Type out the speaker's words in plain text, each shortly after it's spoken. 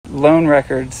loan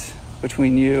records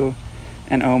between you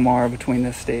and Omar between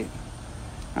this state.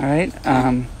 All right.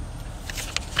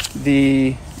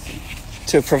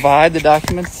 To provide the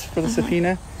documents for the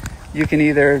subpoena, you can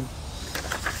either.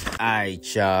 All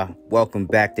right, y'all. Welcome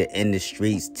back to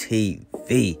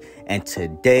InTheStreetzTV. And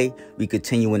today we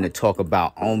continuing to talk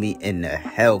about Omi and the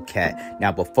Hellcat.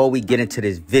 Now, before we get into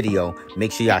this video,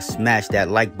 make sure y'all smash that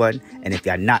like button. And if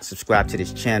y'all not subscribed to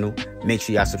this channel, make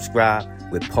sure y'all subscribe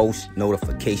with post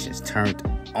notifications turned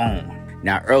on.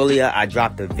 Now, earlier I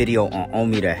dropped a video on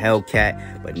Omi the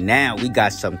Hellcat, but now we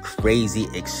got some crazy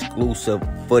exclusive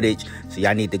footage. So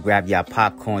y'all need to grab y'all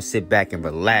popcorn, sit back and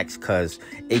relax, cause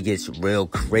it gets real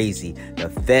crazy. The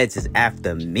feds is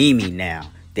after Mimi now.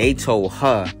 They told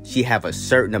her she have a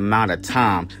certain amount of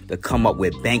time to come up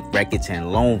with bank records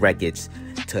and loan records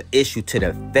to issue to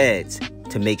the feds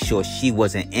to make sure she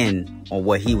wasn't in on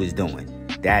what he was doing.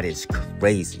 That is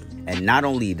crazy. And not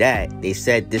only that, they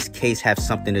said this case has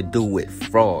something to do with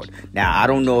fraud. Now, I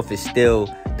don't know if it's still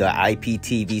the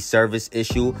IPTV service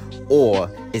issue or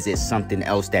is it something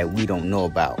else that we don't know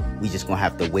about. We just gonna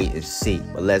have to wait and see.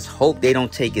 But let's hope they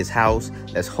don't take his house.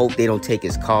 Let's hope they don't take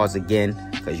his cars again,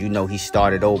 because you know he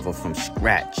started over from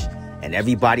scratch. And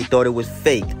everybody thought it was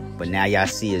fake, but now y'all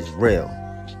see it's real.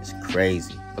 It's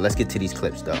crazy. But let's get to these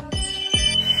clips though.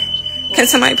 Can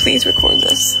somebody please record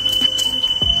this?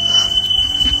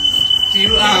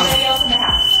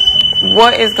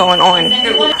 What is going on?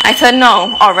 I said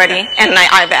no already, and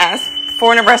I've asked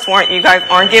for an arrest warrant. You guys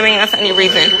aren't giving us any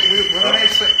reason. Annette,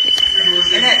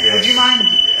 would you mind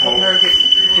helping her get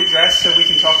dressed so we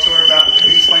can talk to her about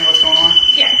explain what's going on?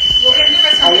 Yeah, we'll get an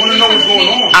arrest I want to know what's going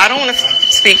on. I don't want to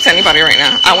speak to anybody right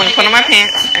now. I want to put on my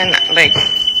pants and like. Do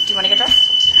you want to get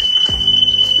dressed?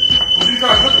 What are you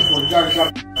guys looking for? You guys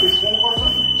got a fixed phone call or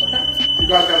something? You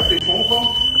guys got a fixed phone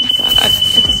call?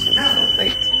 God,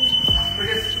 like.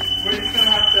 We're just gonna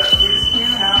have to. We're just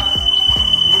clean the house,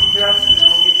 get dressed, and then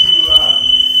we'll get you.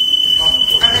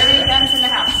 Are there any guns in the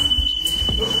house?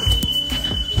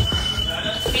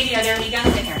 Baby, are there any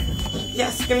guns in here?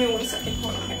 Yes, give me 1 second.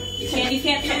 Hold on. You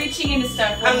can't be reaching into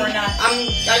stuff when we're not.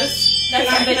 Can I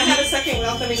have a second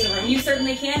without them in the room? You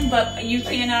certainly can, but you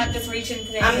cannot just reach into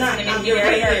things. I'm not. You're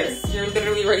right here. You're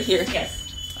literally right here. Yes.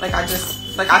 Like I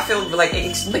feel like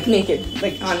naked.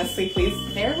 Like honestly, please.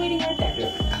 They're waiting right there.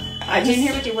 Yeah. I didn't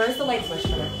hear what you. Where's the light switch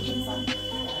for it?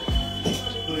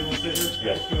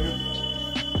 Yes.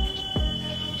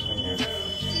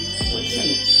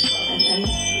 And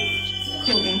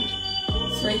clothing.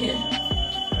 It's right here.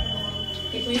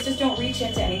 Okay, please just don't reach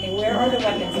into anything. Where are the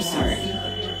weapons? I'm sorry.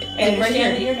 And right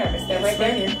here. You're nervous. They're right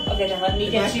there. here. Okay, then let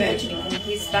me get you Black what you need. Can you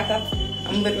please back up?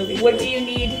 I'm literally. What do you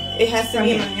need? It has to from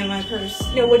be here? in my purse.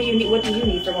 No, what do you need? What do you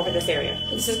need from over this area?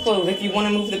 This is clothes. If you want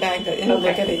to move the bag and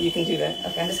look at it, you can do that.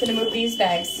 Okay, I'm just gonna move these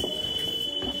bags.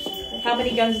 How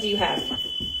many guns do you have?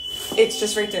 It's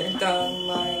just right there. I'm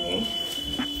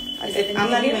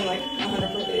not even like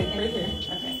 100% right here.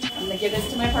 Okay, I'm gonna give this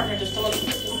to my partner just to look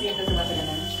to see if there's a weapon in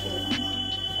there.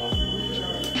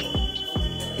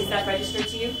 Is that registered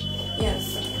to you?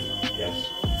 Yes. Yes.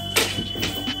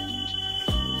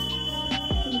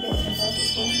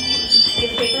 Give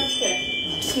the paper? Here.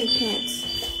 Just need pants.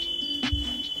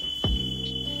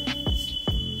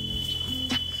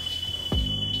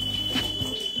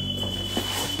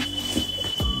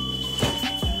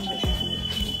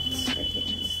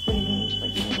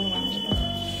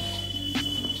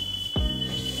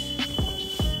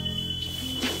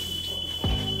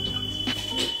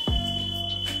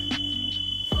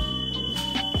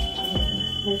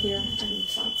 Right here, I need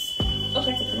socks.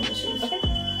 Okay. Shoes. Okay.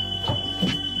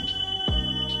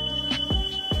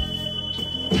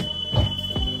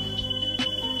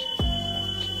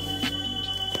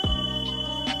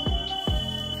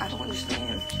 I don't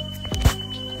understand.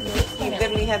 He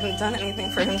literally hasn't done anything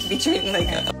for him to be treated like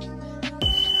a...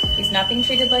 He's not being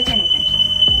treated like anything.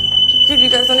 Dude, you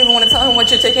guys don't even want to tell him what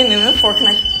you're taking him in for. Can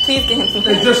I please get him some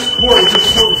It's just court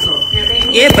stuff.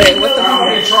 Yeah, but what the... I'm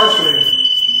getting charged today.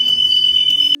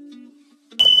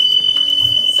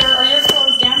 Sir, are your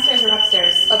clothes downstairs or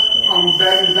upstairs?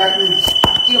 Back in the back room. Do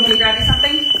you want me to grab you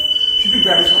something? You can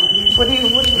grab me something, please. What do you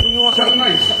want? Something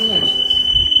nice, something nice.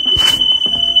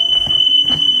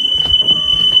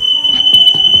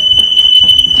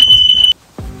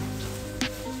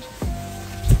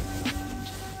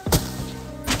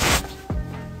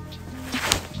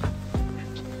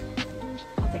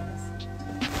 I'll take this.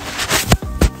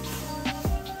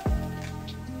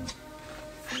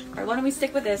 All right, why don't we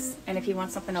stick with this, and if he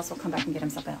wants something else, we'll come back and get him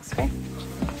something else, okay?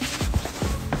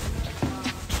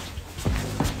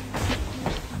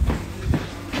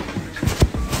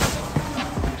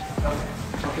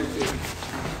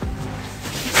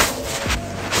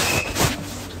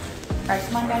 Alright,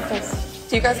 come on guys, please.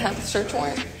 Do you guys have a search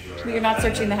warrant? We are not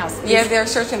searching the house. Yeah, they're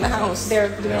searching the house. They're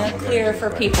doing it clear for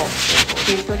people.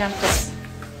 Please go down, please.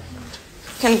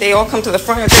 Can they all come to the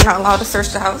front if they're not allowed to search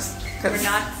the house? We're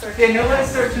not searching. Yeah, nobody's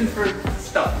searching for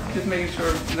stuff. Just making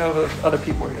sure no other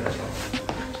people are here. That's all.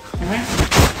 Alright?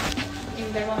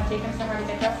 They want to take him somewhere to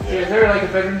get up? Is there like a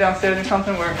bedroom downstairs or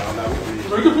something where? You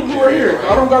can put me right here.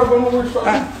 I don't gotta go nowhere.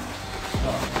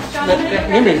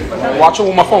 Give me. Watch it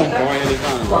with my phone.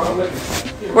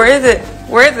 Where is it?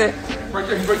 Where is it? Right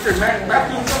there,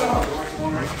 Matthew in front of the house.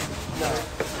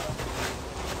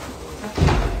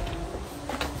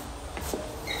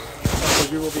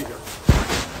 You will be here.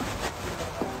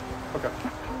 Okay.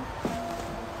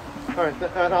 All right,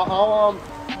 and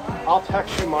I'll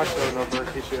text you my phone number in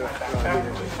case you. Do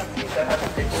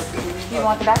you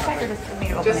want the backpack or just for me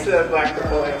to open it? Just the black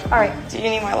portfolio. Alright. Do you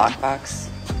need my lockbox?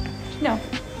 No.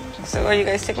 So are you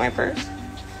guys taking my purse?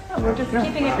 No, we're just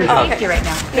keeping it for Oh, safety right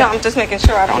now. No, I'm just making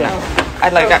sure. I don't know.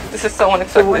 This is so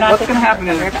unexpected. What's going to happen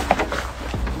is,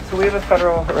 so we have a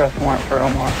federal arrest warrant for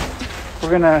Omar. We're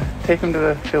going to take him to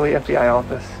the Philly FBI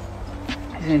office.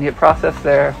 He's going to get processed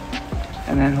there,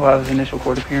 and then he'll have his initial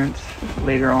court appearance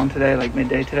later on today, like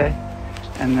midday today.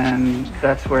 And then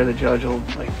that's where the judge will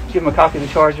give him a copy of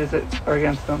the charges that are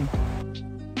against him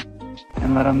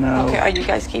and let him know. Okay, are you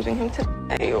guys keeping him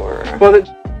today or? Well,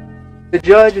 the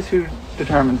judge is who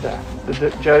determines that.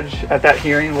 The judge at that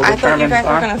hearing will I determine. thought you guys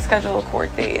were going to schedule a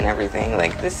court date and everything.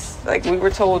 We were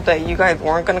told that you guys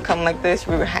weren't going to come like this.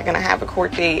 We were going to have a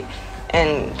court date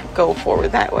and go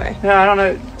forward that way. No, I don't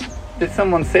know. Did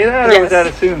someone say that, or Yes. was that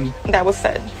assumed? That was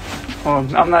said. Well,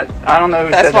 I don't know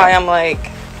who That's said why that. I'm like,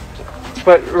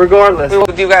 But regardless.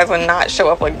 you guys would not show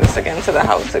up like this again to the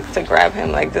house to grab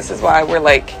him. Like, this is why we're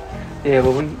like. Yeah,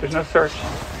 well, there's no search.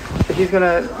 So he's going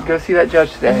to go see that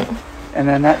judge today. And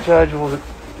then that judge will,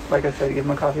 like I said, give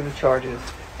him a copy of the charges.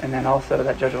 And then also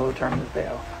that judge will determine his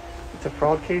bail. It's a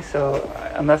fraud case, so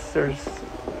unless there's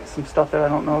some stuff that I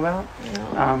don't know about.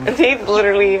 He's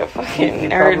literally a fucking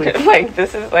nerd. Probably.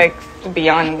 This is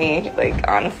beyond me. I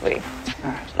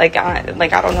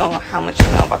don't know how much you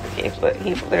know about the case, but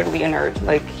he's literally a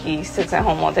nerd. He sits at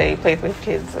home all day, plays with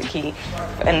kids.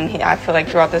 I feel like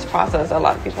throughout this process, a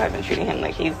lot of people have been treating him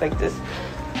like he's this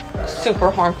super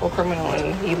harmful criminal,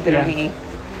 and he literally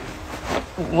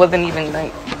wasn't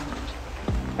even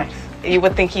you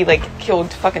would think he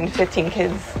killed fucking 15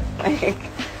 kids.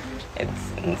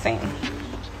 It's insane.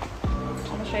 I'm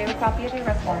going to show you a copy of the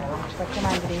arrest warrant. What's your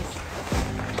mind, please?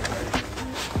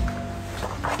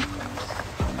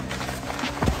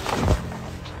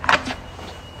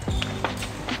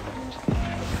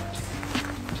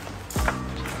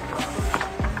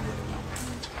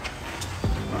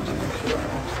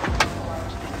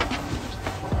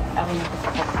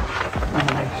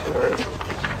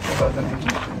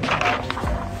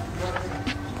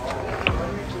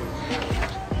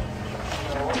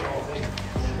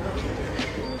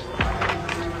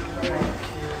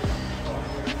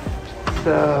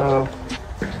 So,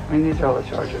 these are all the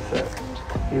charges that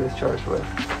he was charged with.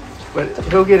 But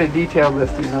he'll get a detailed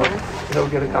list, and he'll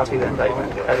get a copy of the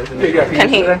indictment at his initial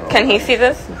appearance today. Can he see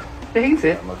this? Yeah, he can see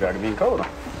it. Look like being cold.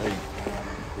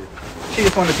 She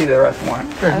just wanted to see the arrest warrant.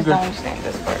 I just don't understand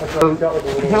this part. So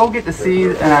he'll get to see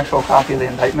an actual copy of the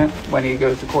indictment when he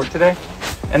goes to court today.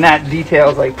 And that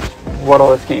details what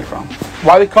all this came from.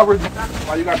 Why they covered?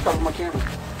 Why you guys covered my camera?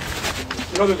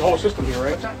 You know there's a whole system here,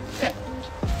 right? Yeah.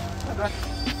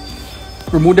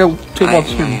 Remove that tape off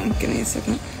the screen. Give me a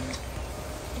second.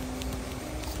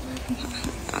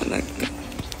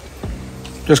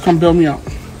 Just come bail me out.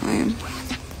 I am.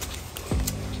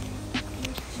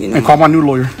 And call my new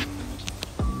lawyer.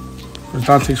 Because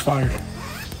Dante's fired.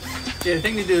 Yeah, the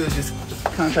thing to do is just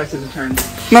contact his attorney.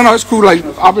 No, it's cool.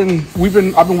 I've been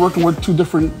working with 2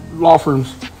 different law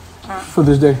firms for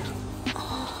this day.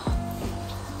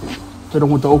 They don't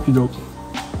want the okie doke.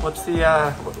 What's the,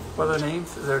 what are the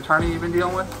names? Is there an attorney you've been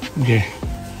dealing with? Yeah.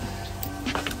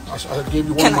 I gave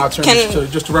you one of my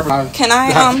attorneys just to represent. Can I,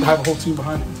 have a whole team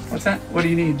behind it. What's that? What do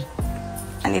you need?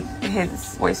 I need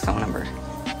his voice phone number.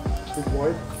 His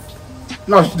wife?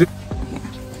 No, I'm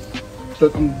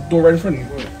doing right in front of you.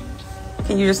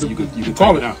 Can you just... You can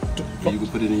call type it. out. You can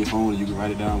put it in your phone, or you can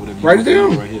write it down, whatever you Write want it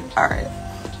down. right here. All right.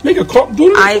 Make a call.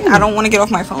 Do it. I don't want to get off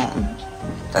my phone.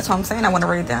 That's what I'm saying. I want to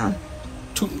write it down.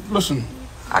 Listen.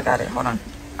 I got it. Hold on.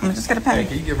 I'm going to just get a Hey, pen.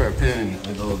 can you give her a pen and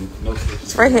those notes?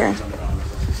 It's right here.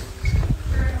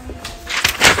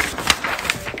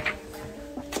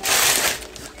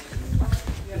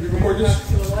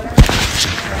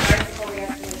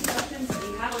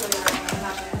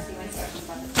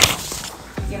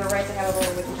 You have a right to have a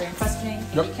lawyer with you during questioning.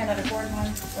 If Yep. you cannot afford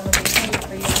one, then we'll be paid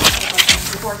for you to answer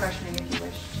questions before questioning if you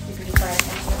wish. You can decide to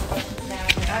answer the questions now.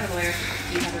 Without a lawyer,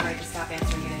 you have the right to stop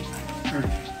answering at any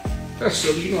time. That's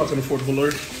silly. You know I can afford a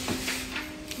lawyer.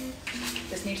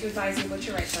 Just need to advise you what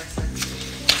your rights are, sir.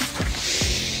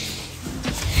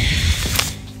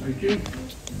 Thank you.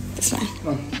 This one.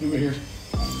 No, leave it here.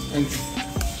 Thank you.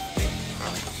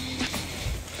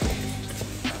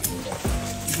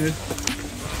 Good.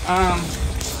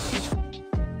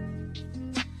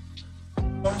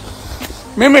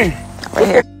 Mimi, Right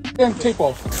here. damn tape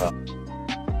off. Silver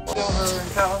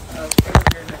and Kyle,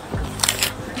 here next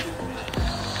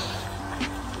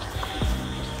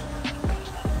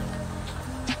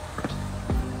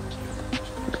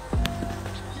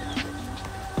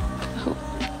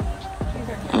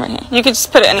Right here. You could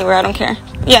just put it anywhere. I don't care.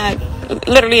 Yeah,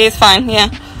 literally, it's fine. Yeah.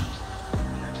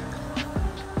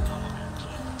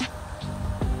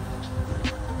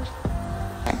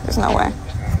 There's no way.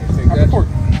 Take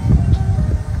that.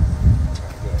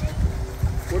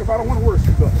 What if I don't want to wear a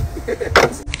seatbelt?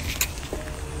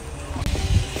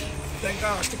 Thank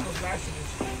God I took those glasses.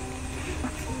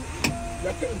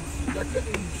 Y'all couldn't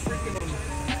freaking on me.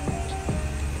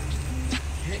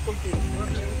 Ain't confused.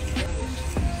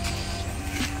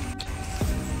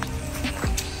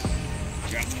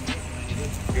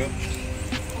 Good.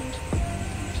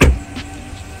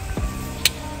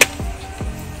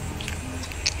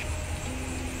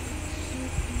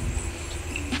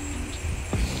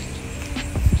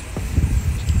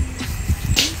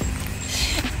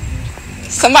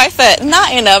 Somebody said,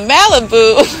 not in a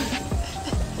Malibu.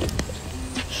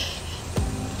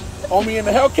 On me in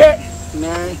the Hellcat?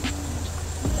 Nah.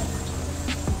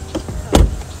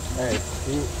 Hey,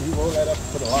 can you roll that up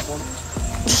and put a lock on it?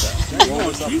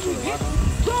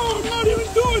 Bro, I'm not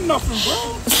even doing nothing,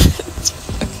 bro.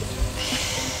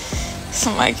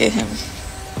 Somebody get him.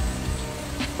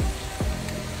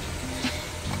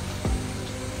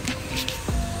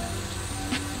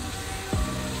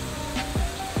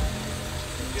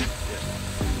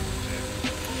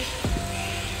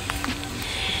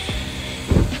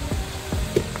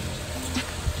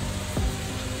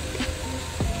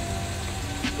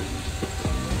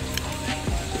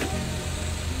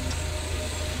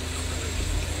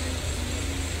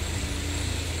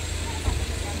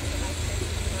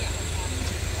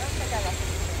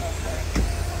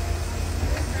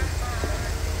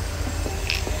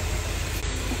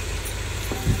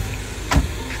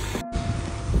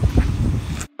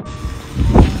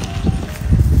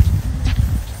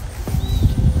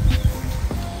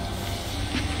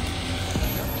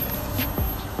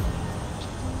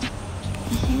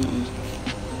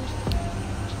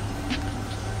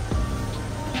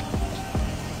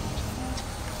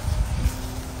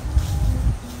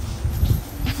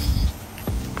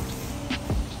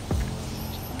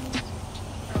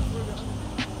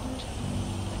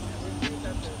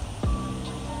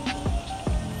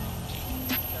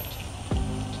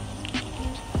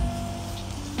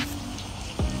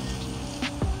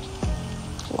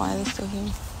 Why are they still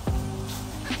here?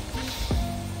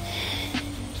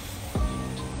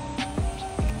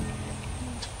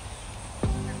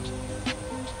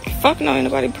 Fuck no, ain't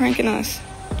nobody pranking us.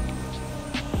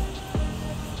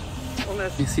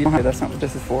 You see, that's not what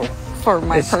this is for. For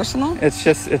my It's- personal?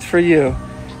 It's for you.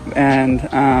 And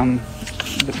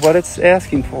what it's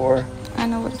asking for I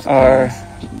know what it's are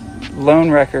loan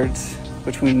records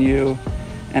between you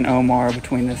and Omar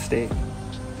between this state.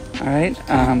 All right.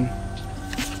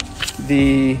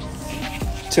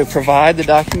 To provide the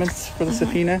documents for the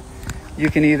subpoena, you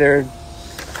can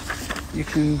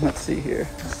let's see here.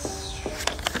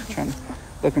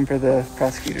 Looking for the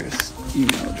prosecutor's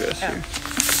email address here.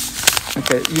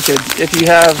 Okay, you could, if you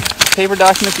have paper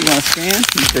documents you want to scan,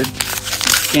 you could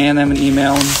scan them and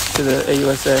email them to the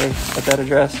AUSA at that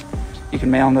address. You can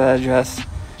mail them to that address.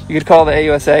 You could call the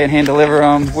AUSA and hand deliver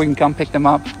them. We can come pick them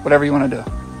up, whatever you want to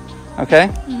do. Okay?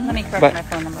 Let me correct But- my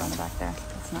phone number on the back there.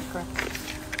 That's not correct.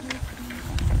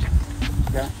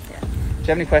 Yeah. Do you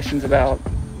have any questions about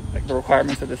like the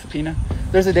requirements of the subpoena?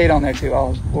 There's a date on there too.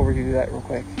 We'll review that real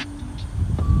quick.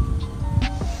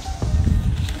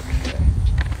 Okay.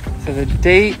 So the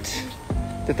date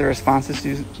that the responses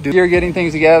do, you're getting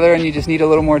things together and you just need a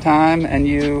little more time, and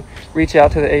you reach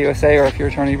out to the AUSA, or if your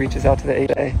attorney reaches out to the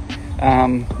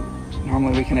AUSA,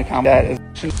 normally we can accommodate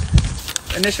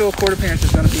that. Initial court appearance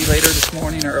is going to be later this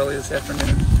morning or early this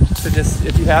afternoon. So just,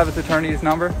 if you have his attorney's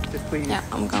number, just please Yeah,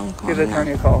 I'm going to call give the him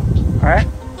attorney now. a call. All right?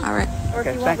 All right. Or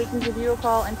Okay, if you want, we thanks. can give you a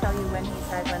call and tell you when his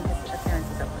appearance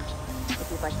is over,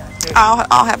 if you'd like that.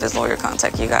 I'll have his lawyer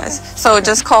contact you guys. So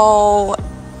just call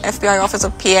FBI Office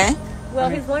of PA. Well,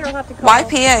 his lawyer will have to call. Why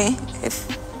PA? If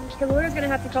His lawyer's going to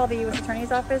have to call the U.S.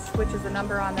 Attorney's Office, which is the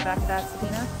number on the back of that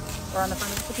subpoena, or on the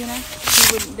front of the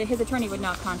subpoena. His attorney would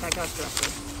not contact us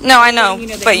directly. no, I know, You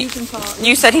know that but you can call.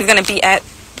 you said he's going to be at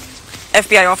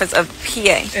FBI office of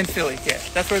PA. In Philly, yeah.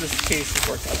 That's where this case is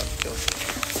worked out of,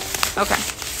 Philly. Okay.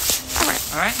 All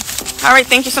right. All right? All right.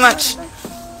 Thank you so much.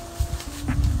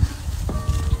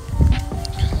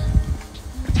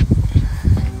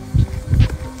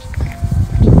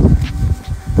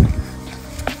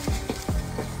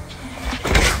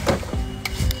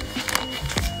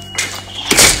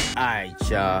 Alright,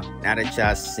 y'all. Now that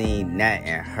y'all seen that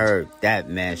and heard that,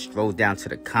 man, stroll down to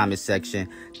the comment section.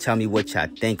 Tell me what y'all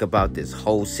think about this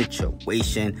whole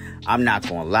situation. I'm not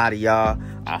gonna lie to y'all.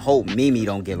 I hope Mimi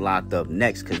don't get locked up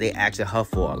next, because they asking her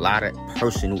for a lot of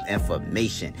personal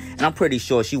information. And I'm pretty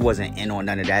sure she wasn't in on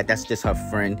none of that. That's just her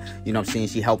friend. You know what I'm saying?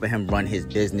 She helping him run his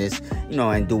business, you know,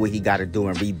 and do what he gotta do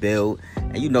and rebuild.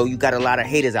 And you know, you got a lot of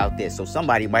haters out there. So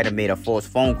somebody might have made a false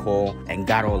phone call and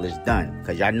got all this done.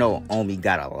 Because y'all know Omi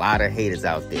got a lot of haters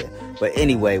out there. But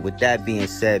anyway, with that being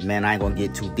said, man, I ain't going to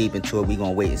get too deep into it. We're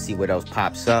going to wait and see what else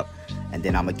pops up. And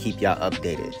then I'm going to keep y'all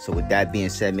updated. So with that being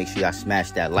said, make sure y'all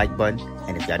smash that like button.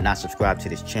 And if y'all not subscribed to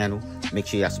this channel, make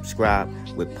sure y'all subscribe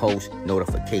with post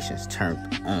notifications turned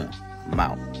on. I'm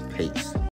out. Peace.